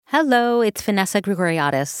Hello, it's Vanessa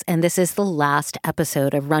Grigoriadis, and this is the last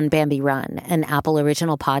episode of Run Bambi Run, an Apple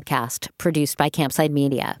original podcast produced by Campside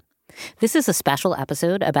Media. This is a special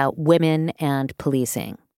episode about women and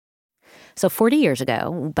policing. So 40 years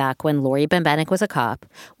ago, back when Lori Bembenek was a cop,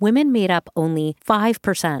 women made up only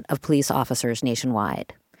 5% of police officers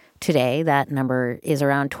nationwide. Today, that number is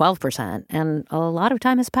around 12%, and a lot of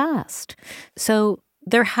time has passed. So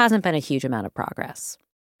there hasn't been a huge amount of progress.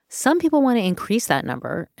 Some people want to increase that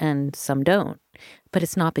number, and some don't. But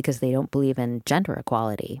it's not because they don't believe in gender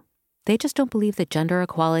equality. They just don't believe that gender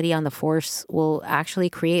equality on the force will actually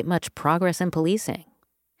create much progress in policing.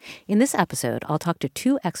 In this episode, I'll talk to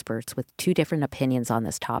two experts with two different opinions on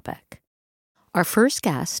this topic. Our first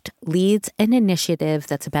guest leads an initiative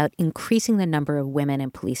that's about increasing the number of women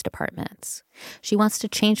in police departments. She wants to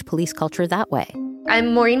change police culture that way.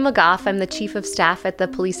 I'm Maureen McGough. I'm the Chief of Staff at the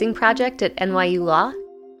Policing Project at NYU Law.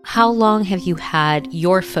 How long have you had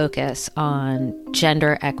your focus on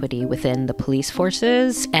gender equity within the police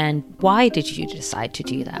forces, and why did you decide to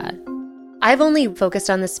do that? I've only focused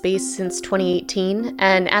on this space since 2018,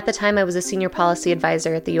 and at the time I was a senior policy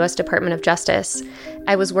advisor at the U.S. Department of Justice.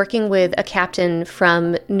 I was working with a captain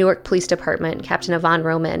from Newark Police Department, Captain Yvonne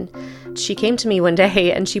Roman. She came to me one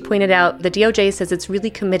day and she pointed out the DOJ says it's really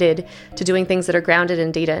committed to doing things that are grounded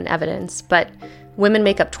in data and evidence, but women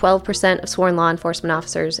make up 12% of sworn law enforcement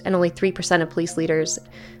officers and only 3% of police leaders.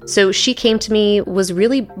 So she came to me, was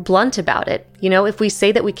really blunt about it. You know, if we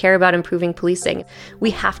say that we care about improving policing,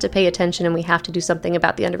 we have to pay attention and we have to do something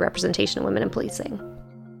about the underrepresentation of women in policing.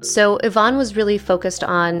 So Yvonne was really focused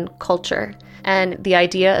on culture and the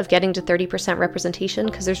idea of getting to 30% representation,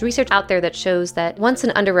 because there's research out there that shows that once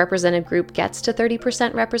an underrepresented group gets to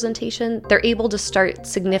 30% representation, they're able to start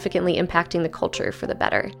significantly impacting the culture for the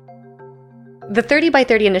better. The 30 by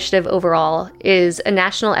 30 initiative overall is a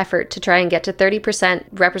national effort to try and get to 30%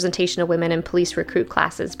 representation of women in police recruit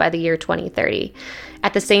classes by the year 2030.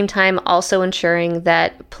 At the same time, also ensuring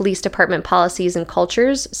that police department policies and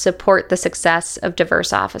cultures support the success of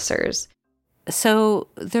diverse officers. So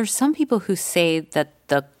there's some people who say that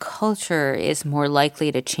the culture is more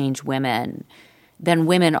likely to change women than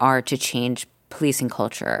women are to change policing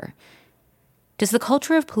culture. Does the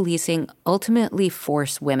culture of policing ultimately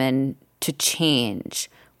force women to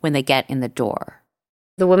change when they get in the door?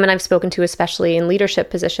 The women I've spoken to, especially in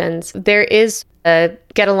leadership positions, there is a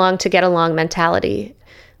get along to get along mentality.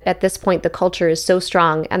 At this point, the culture is so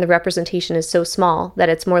strong and the representation is so small that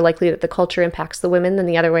it's more likely that the culture impacts the women than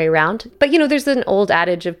the other way around. But, you know, there's an old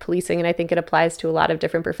adage of policing, and I think it applies to a lot of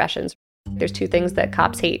different professions. There's two things that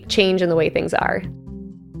cops hate: change and the way things are.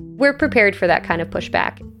 We're prepared for that kind of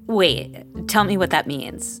pushback. Wait, tell me what that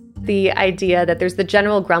means. The idea that there's the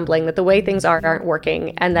general grumbling that the way things aren't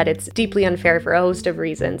working and that it's deeply unfair for a host of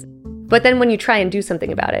reasons. But then when you try and do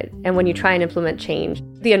something about it and when you try and implement change,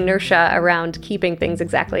 the inertia around keeping things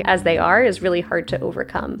exactly as they are is really hard to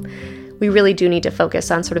overcome. We really do need to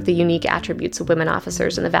focus on sort of the unique attributes of women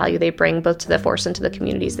officers and the value they bring both to the force and to the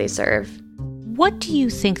communities they serve. What do you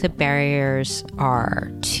think the barriers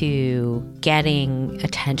are to getting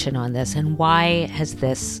attention on this, and why has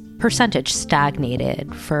this percentage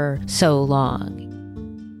stagnated for so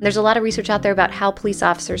long? There's a lot of research out there about how police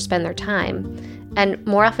officers spend their time, and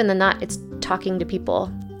more often than not, it's talking to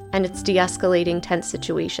people, and it's de-escalating tense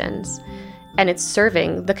situations, and it's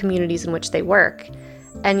serving the communities in which they work.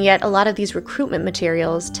 And yet a lot of these recruitment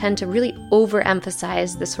materials tend to really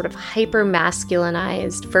overemphasize this sort of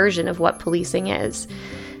hyper-masculinized version of what policing is.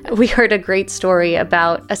 We heard a great story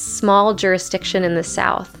about a small jurisdiction in the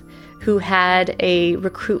South who had a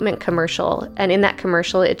recruitment commercial, and in that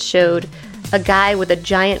commercial it showed a guy with a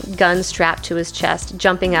giant gun strapped to his chest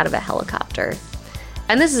jumping out of a helicopter.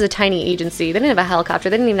 And this is a tiny agency. They didn't have a helicopter,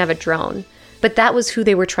 they didn't even have a drone. But that was who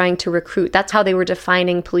they were trying to recruit. That's how they were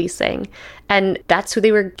defining policing. And that's who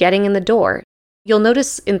they were getting in the door. You'll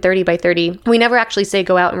notice in 30 by 30, we never actually say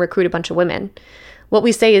go out and recruit a bunch of women. What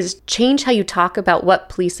we say is change how you talk about what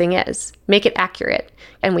policing is. Make it accurate.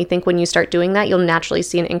 And we think when you start doing that, you'll naturally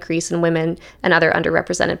see an increase in women and other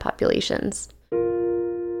underrepresented populations.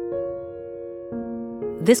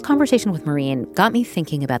 This conversation with Maureen got me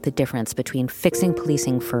thinking about the difference between fixing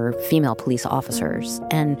policing for female police officers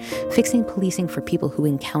and fixing policing for people who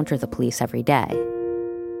encounter the police every day.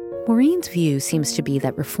 Maureen's view seems to be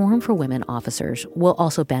that reform for women officers will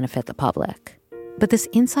also benefit the public. But this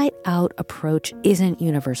inside-out approach isn't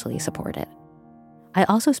universally supported. I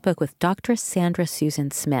also spoke with Dr. Sandra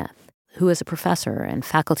Susan Smith, who is a professor and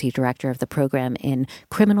faculty director of the program in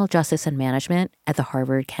Criminal Justice and Management at the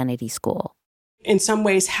Harvard Kennedy School. In some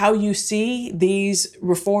ways, how you see these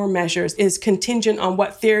reform measures is contingent on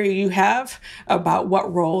what theory you have about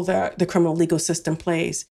what role the criminal legal system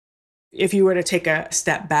plays. If you were to take a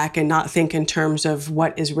step back and not think in terms of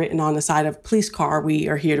what is written on the side of a police car, we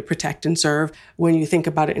are here to protect and serve. When you think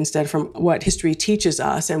about it instead from what history teaches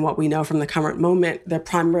us and what we know from the current moment, their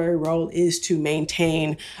primary role is to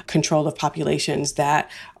maintain control of populations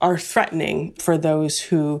that are threatening for those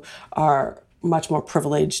who are much more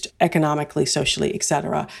privileged economically, socially, et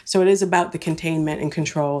cetera. So it is about the containment and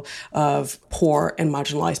control of poor and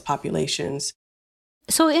marginalized populations.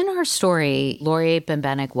 So in our story, Lori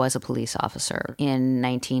Bembenek was a police officer in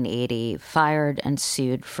 1980, fired and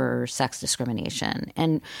sued for sex discrimination.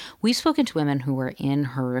 And we've spoken to women who were in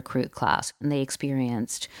her recruit class, and they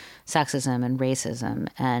experienced sexism and racism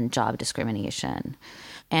and job discrimination.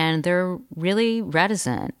 And they're really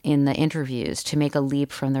reticent in the interviews to make a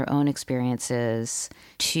leap from their own experiences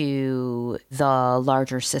to the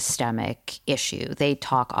larger systemic issue. They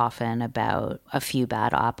talk often about a few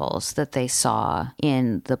bad apples that they saw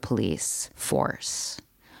in the police force.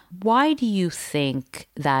 Why do you think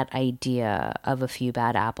that idea of a few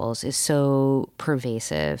bad apples is so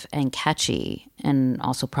pervasive and catchy and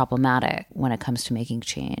also problematic when it comes to making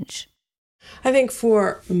change? I think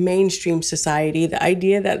for mainstream society, the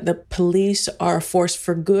idea that the police are a force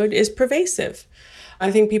for good is pervasive. I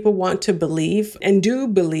think people want to believe and do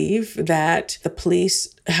believe that the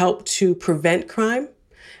police help to prevent crime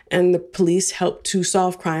and the police help to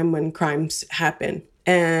solve crime when crimes happen.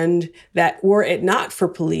 And that were it not for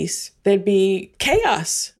police, there'd be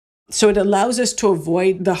chaos. So it allows us to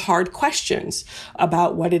avoid the hard questions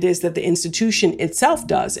about what it is that the institution itself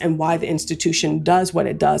does and why the institution does what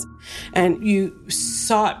it does. And you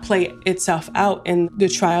saw it play itself out in the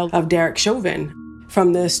trial of Derek Chauvin.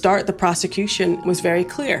 From the start, the prosecution was very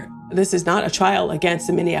clear. This is not a trial against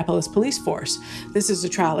the Minneapolis police force. This is a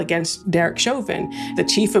trial against Derek Chauvin, the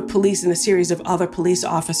chief of police and a series of other police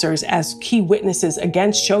officers as key witnesses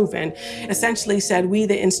against Chauvin, essentially said, we,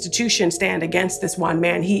 the institution, stand against this one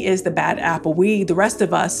man. He is the bad apple. We, the rest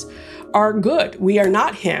of us, are good. We are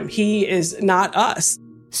not him. He is not us.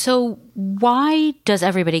 So why does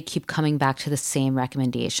everybody keep coming back to the same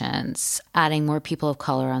recommendations? Adding more people of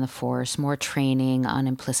color on the force, more training on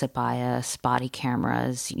implicit bias, body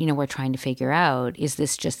cameras. We're trying to figure out, is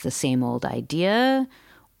this just the same old idea?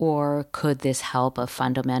 Or could this help a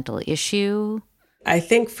fundamental issue? I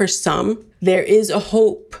think for some, there is a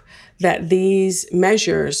hope that these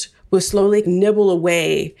measures will slowly nibble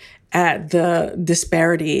away at the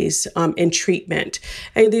disparities in treatment.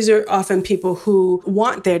 And these are often people who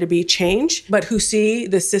want there to be change, but who see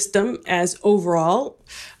the system as overall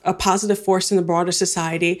a positive force in the broader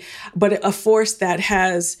society, but a force that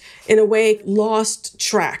has, in a way, lost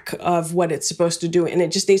track of what it's supposed to do. And it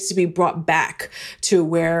just needs to be brought back to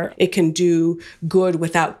where it can do good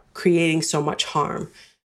without creating so much harm.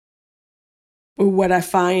 What I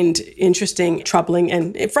find interesting, troubling,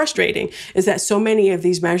 and frustrating is that so many of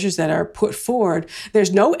these measures that are put forward,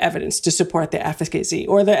 there's no evidence to support their efficacy,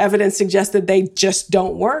 or the evidence suggests that they just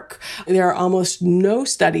don't work. There are almost no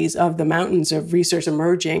studies of the mountains of research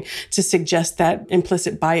emerging to suggest that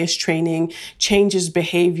implicit bias training changes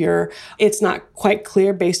behavior. It's not quite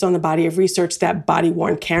clear based on the body of research that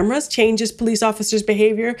body-worn cameras changes police officers'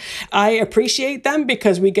 behavior. I appreciate them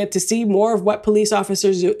because we get to see more of what police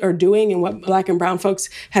officers are doing and what Black and brown folks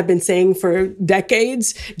have been saying for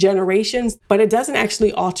decades, generations, but it doesn't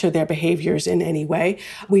actually alter their behaviors in any way.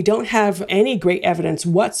 We don't have any great evidence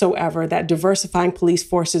whatsoever that diversifying police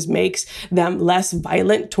forces makes them less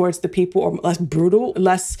violent towards the people, or less brutal,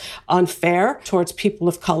 less unfair towards people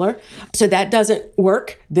of color. So that doesn't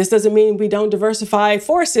work. This doesn't mean we don't diversify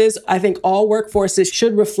forces. I think all workforces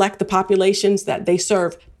should reflect the populations that they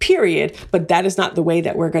serve, period. But that is not the way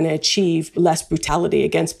that we're going to achieve less brutality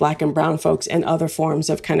against Black and brown folks and other forms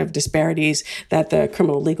of kind of disparities that the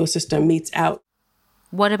criminal legal system metes out.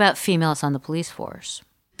 What about females on the police force?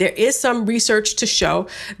 There is some research to show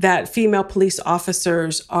that female police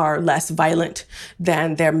officers are less violent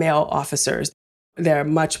than their male officers. They're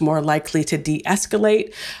much more likely to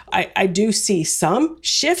de-escalate. I do see some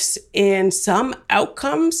shifts in some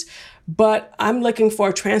outcomes, but I'm looking for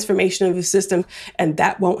a transformation of the system, and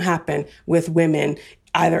that won't happen with women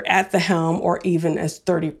either at the helm or even as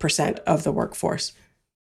 30% of the workforce.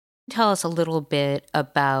 Tell us a little bit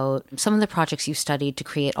about some of the projects you studied to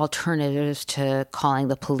create alternatives to calling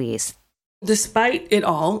the police. Despite it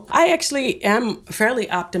all, I actually am fairly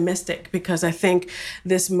optimistic because I think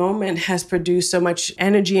this moment has produced so much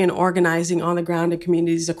energy and organizing on the ground in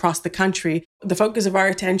communities across the country. The focus of our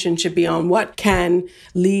attention should be on what can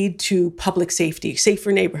lead to public safety,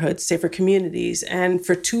 safer neighborhoods, safer communities. And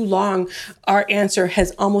for too long, our answer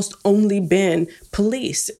has almost only been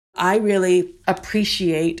police. I really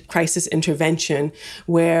appreciate crisis intervention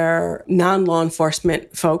where non-law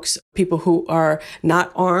enforcement folks, people who are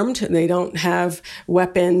not armed, they don't have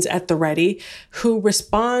weapons at the ready, who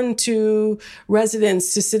respond to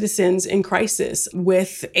residents, to citizens in crisis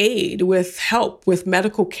with aid, with help, with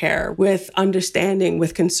medical care, with understanding,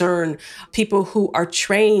 with concern. People who are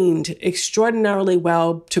trained extraordinarily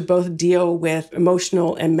well to both deal with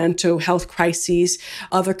emotional and mental health crises,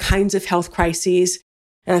 other kinds of health crises.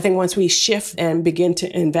 And I think once we shift and begin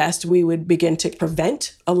to invest, we would begin to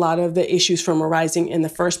prevent a lot of the issues from arising in the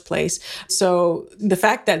first place. So the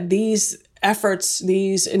fact that these efforts,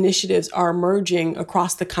 these initiatives are emerging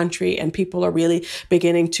across the country and people are really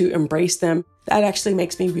beginning to embrace them, that actually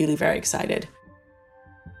makes me really very excited.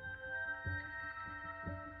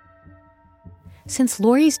 Since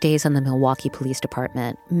Lori's days on the Milwaukee Police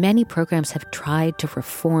Department, many programs have tried to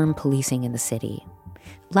reform policing in the city.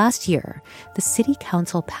 Last year, the City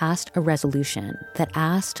Council passed a resolution that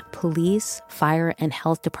asked police, fire, and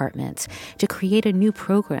health departments to create a new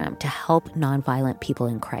program to help nonviolent people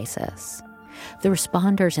in crisis. The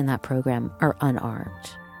responders in that program are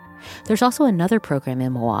unarmed. There's also another program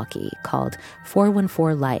in Milwaukee called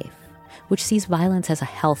 414 Life, which sees violence as a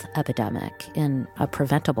health epidemic and a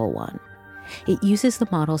preventable one. It uses the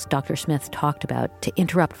models Dr. Smith talked about to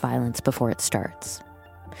interrupt violence before it starts.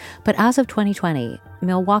 But as of 2020,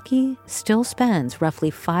 Milwaukee still spends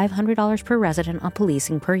roughly $500 per resident on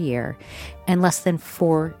policing per year and less than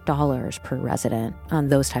 $4 per resident on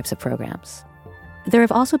those types of programs. There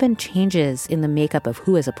have also been changes in the makeup of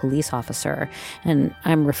who is a police officer, and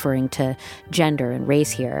I'm referring to gender and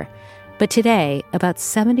race here. But today, about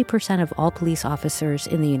 70% of all police officers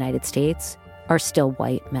in the United States are still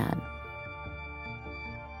white men.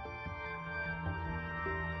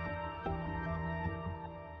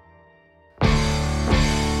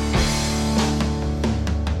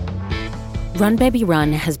 Run Baby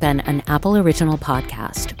Run has been an Apple Original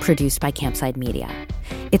podcast produced by Campside Media.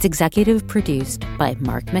 It's executive produced by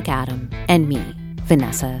Mark McAdam and me,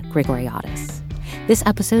 Vanessa Grigoriadis. This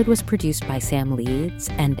episode was produced by Sam Leeds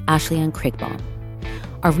and Ashley-Ann Krigbaum.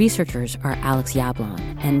 Our researchers are Alex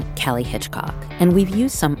Yablon and Kelly Hitchcock, and we've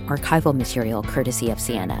used some archival material courtesy of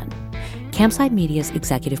CNN. Campside Media's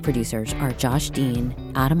executive producers are Josh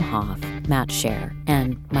Dean, Adam Hoff, Matt Scher,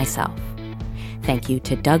 and myself. Thank you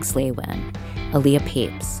to Doug Slaywin, Aaliyah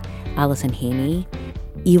Papes, Allison Haney,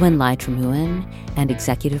 Ewan Lai Tremuan, and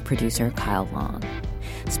executive producer Kyle Long.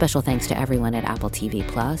 Special thanks to everyone at Apple TV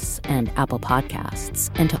Plus and Apple Podcasts,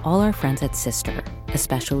 and to all our friends at Sister,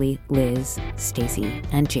 especially Liz, Stacy,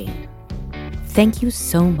 and Jane. Thank you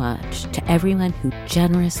so much to everyone who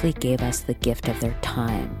generously gave us the gift of their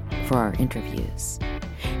time for our interviews.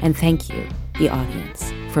 And thank you, the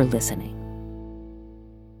audience, for listening.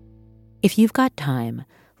 If you've got time,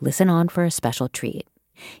 listen on for a special treat.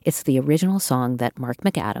 It's the original song that Mark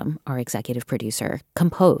McAdam, our executive producer,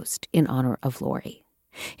 composed in honor of Lori.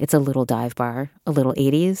 It's a little dive bar, a little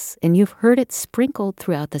 80s, and you've heard it sprinkled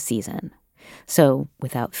throughout the season. So,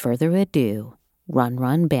 without further ado, run,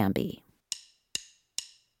 run, Bambi.